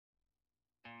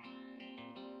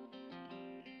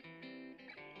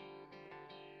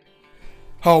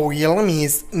Her real name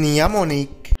is Nihya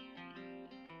Monique.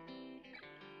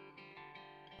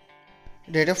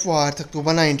 Date of birth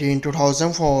October 19,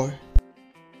 2004.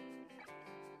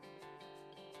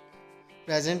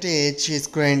 Present age she is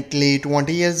currently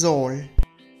 20 years old.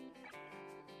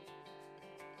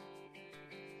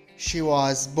 She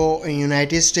was born in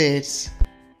United States.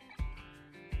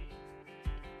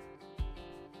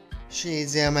 She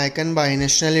is American by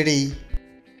nationality.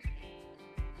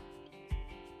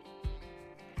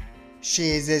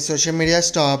 She is a social media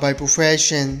star by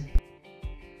profession.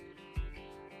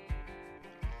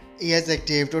 Years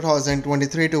active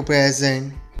 2023 to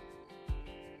present.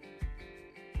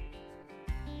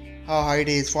 Her height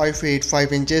is 5 feet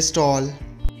 5 inches tall.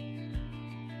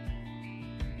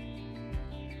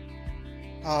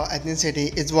 Her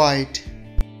ethnicity is white.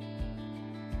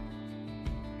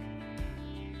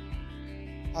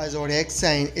 Her zodiac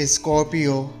sign is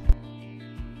Scorpio.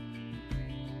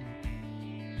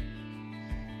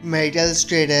 Marital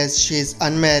status, she is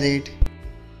unmarried.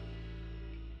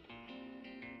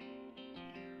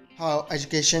 Her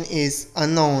education is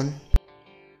unknown.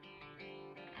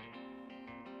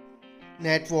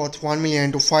 Net worth $1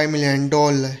 million to $5 million.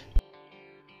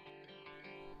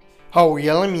 Her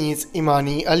real name is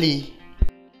Imani Ali.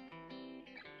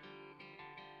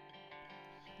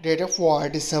 Date of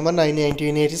birth December 9,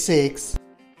 1986.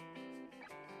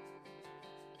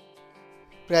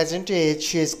 Present age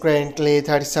she is currently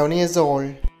 37 years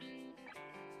old.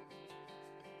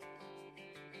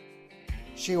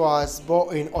 She was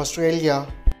born in Australia.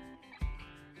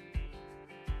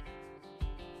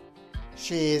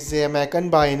 She is American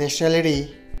by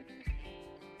nationality.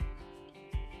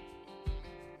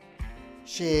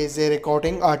 She is a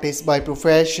recording artist by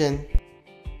profession.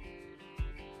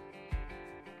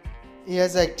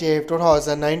 Years active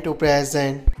 2009 to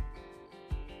present.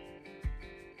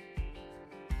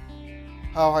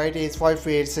 Her height is 5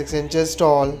 feet 6 inches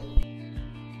tall.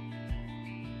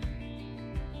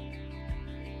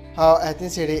 Her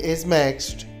ethnicity is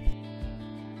mixed.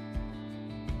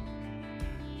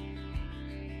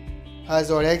 Her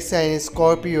zodiac sign is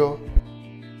Scorpio.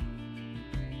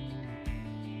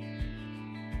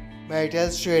 Marital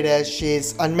status, she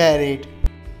is unmarried.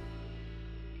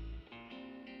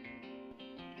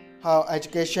 Her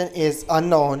education is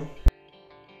unknown.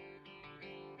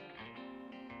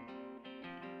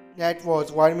 Net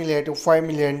worth $1 million to $5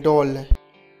 million.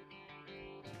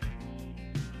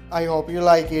 I hope you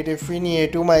like it. If you're new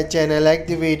to my channel, like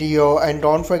the video and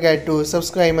don't forget to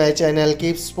subscribe my channel.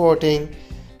 Keep supporting.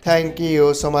 Thank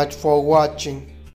you so much for watching.